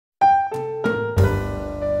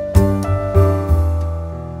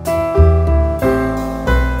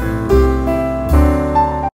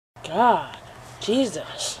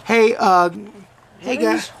Jesus. Hey, hey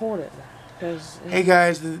guys. Hold it. Hey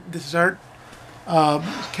guys, this is Art.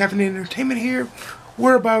 Caffeine Entertainment here.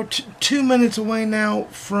 We're about 2 minutes away now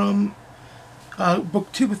from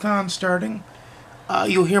BookTubeathon starting.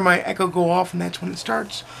 You'll hear my echo go off, and that's when it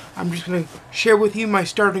starts. I'm just going to share with you my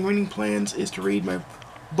starting reading plans is to read my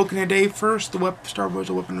book in a day first, Star Wars: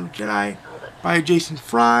 The Weapon of the Jedi by Jason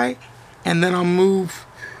Fry, and then I'll move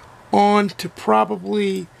on to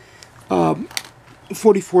probably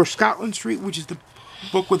 44 Scotland Street, which is the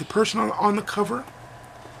book with the person on the cover.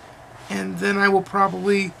 And then I will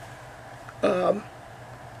probably go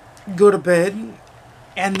to bed,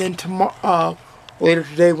 and then tomorrow, later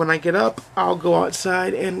today when I get up, I'll go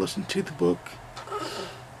outside and listen to the book,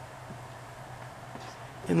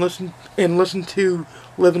 and listen to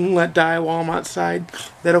Live and Let Die while I'm outside.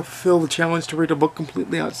 That'll fulfill the challenge to read a book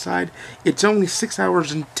completely outside. It's only 6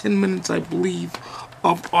 hours and 10 minutes, I believe,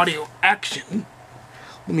 of audio action.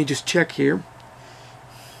 Let me just check here.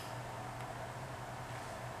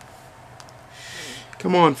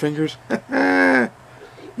 Come on, fingers.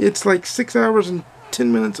 It's like 6 hours and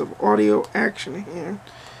 10 minutes of audio action here.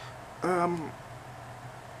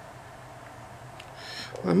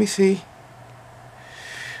 Let me see.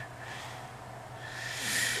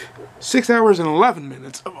 6 hours and 11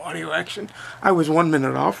 minutes of audio action. I was 1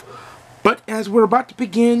 minute off. But as we're about to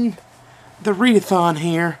begin the readathon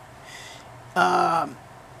here,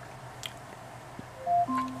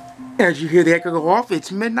 as you hear the echo go off,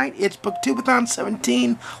 it's midnight, it's BookTubeathon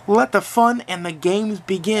 17. Let the fun and the games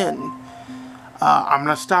begin. I'm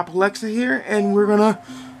going to stop Alexa here, and we're going to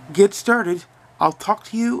get started. I'll talk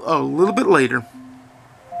to you a little bit later.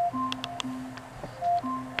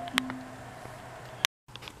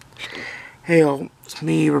 Hey all, it's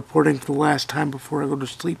me reporting for the last time before I go to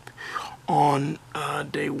sleep on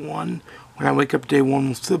day one. When I wake up, day one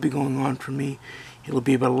will still be going on for me. It'll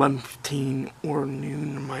be about 11:15 or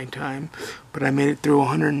noon my time. But I made it through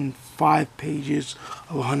 105 pages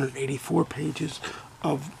of 184 pages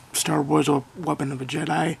of Star Wars: Weapon of a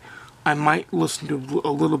Jedi. I might listen to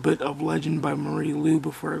a little bit of Legend by Marie Lu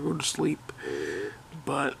before I go to sleep.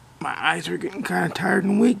 But my eyes are getting kind of tired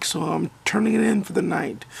and weak, so I'm turning it in for the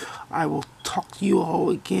night. I will talk to you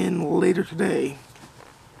all again later today.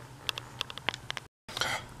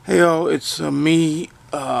 Hey y'all, it's me.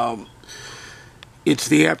 It's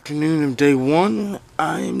the afternoon of day one.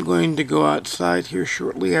 I'm going to go outside here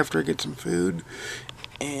shortly after I get some food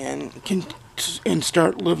and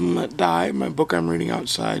start Live and Let Die, my book I'm reading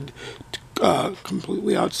outside,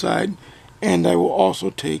 completely outside. And I will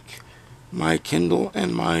also take my Kindle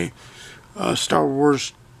and my Star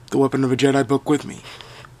Wars: The Weapon of a Jedi book with me.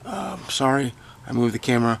 Sorry, I moved the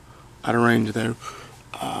camera out of range there.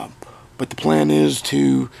 But the plan is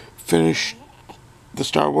to finish the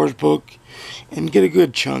Star Wars book and get a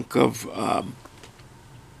good chunk of Live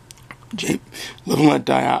and Let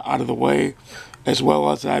Die out of the way, as well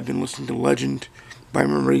as I've been listening to Legend by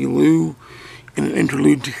Marie Lu in an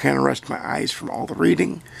interlude to kind of rest my eyes from all the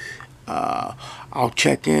reading. I'll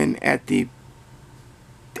check in at the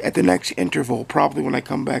next interval, probably when I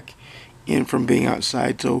come back in from being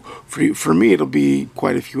outside. So for me it'll be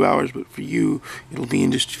quite a few hours, but for you it'll be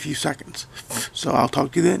in just a few seconds. So I'll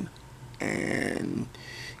talk to you then, and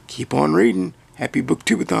keep on reading. Happy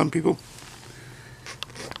BookTubeathon, people.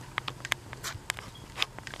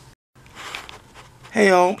 Hey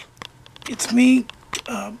y'all, it's me,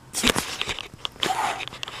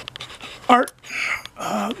 Art.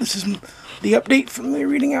 This is the update from me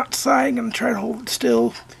reading outside. I'm gonna try to hold it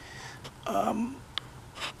still.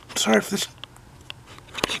 Sorry for this.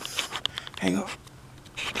 Hang on.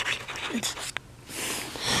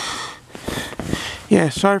 Yeah,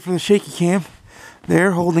 sorry for the shaky cam.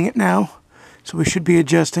 There, holding it now. So we should be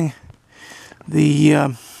adjusting the,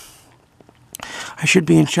 I should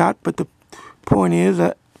be in shot, but the point is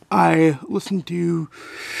that I listened to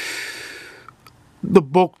the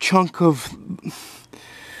bulk chunk of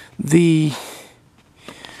the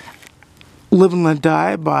Live and Let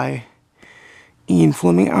Die by Ian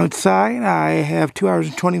Fleming outside. I have 2 hours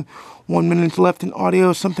and 21 minutes left in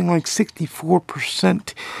audio, something like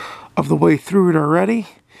 64% of the way through it already.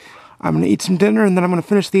 I'm going to eat some dinner, and then I'm going to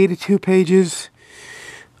finish the 82 pages.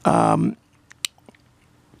 I'm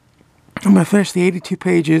going to finish the 82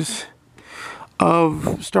 pages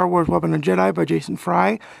of Star Wars: Weapon of Jedi by Jason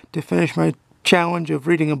Fry to finish my challenge of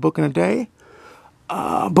reading a book in a day.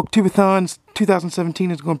 BookTubeathon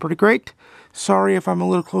 2017 is going pretty great. Sorry if I'm a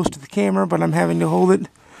little close to the camera, but I'm having to hold it.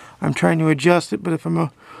 I'm trying to adjust it, but if I'm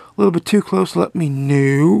a little bit too close, let me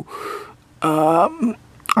know.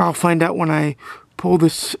 I'll find out when I pull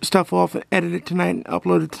this stuff off and edit it tonight and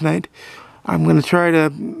upload it tonight. I'm going to try to,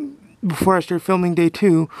 before I start filming day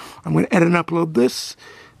 2, I'm going to edit and upload this,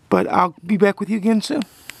 but I'll be back with you again soon.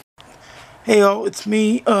 Hey y'all, it's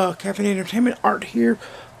me, Caffeine Entertainment Art here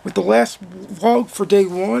with the last vlog for day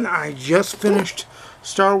 1. I just finished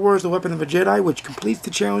Star Wars: The Weapon of a Jedi, which completes the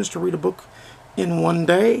challenge to read a book in 1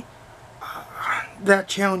 day. That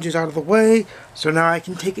challenge is out of the way, so now I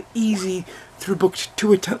can take it easy through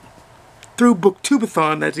BookTubeathon,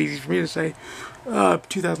 that's easy for me to say,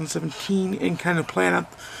 2017, and kind of plan out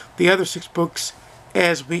the other 6 books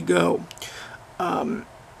as we go.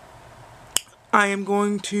 I am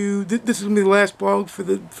going to, this is going to be the last vlog for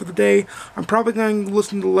the day. I'm probably going to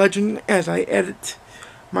listen to Legend as I edit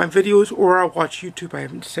my videos, or I'll watch YouTube, I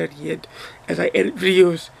haven't said yet, as I edit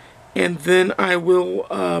videos, and then I will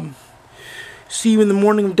see you in the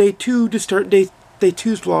morning of day 2 to start day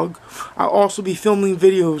 2's vlog. I'll also be filming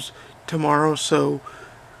videos tomorrow, so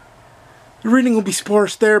the reading will be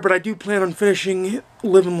sparse there, but I do plan on finishing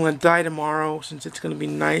Live and Let Die tomorrow, since it's going to be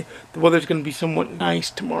nice. The weather's going to be somewhat nice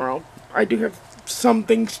tomorrow. I do have some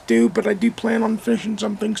things to do, but I do plan on finishing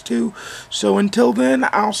some things too. So until then,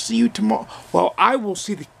 I'll see you tomorrow. Well, I will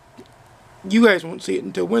see you guys won't see it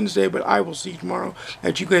until Wednesday, but I will see you tomorrow.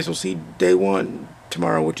 And you guys will see day 1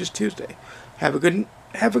 tomorrow, which is Tuesday. Have a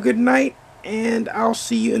good night, and I'll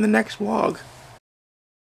see you in the next vlog.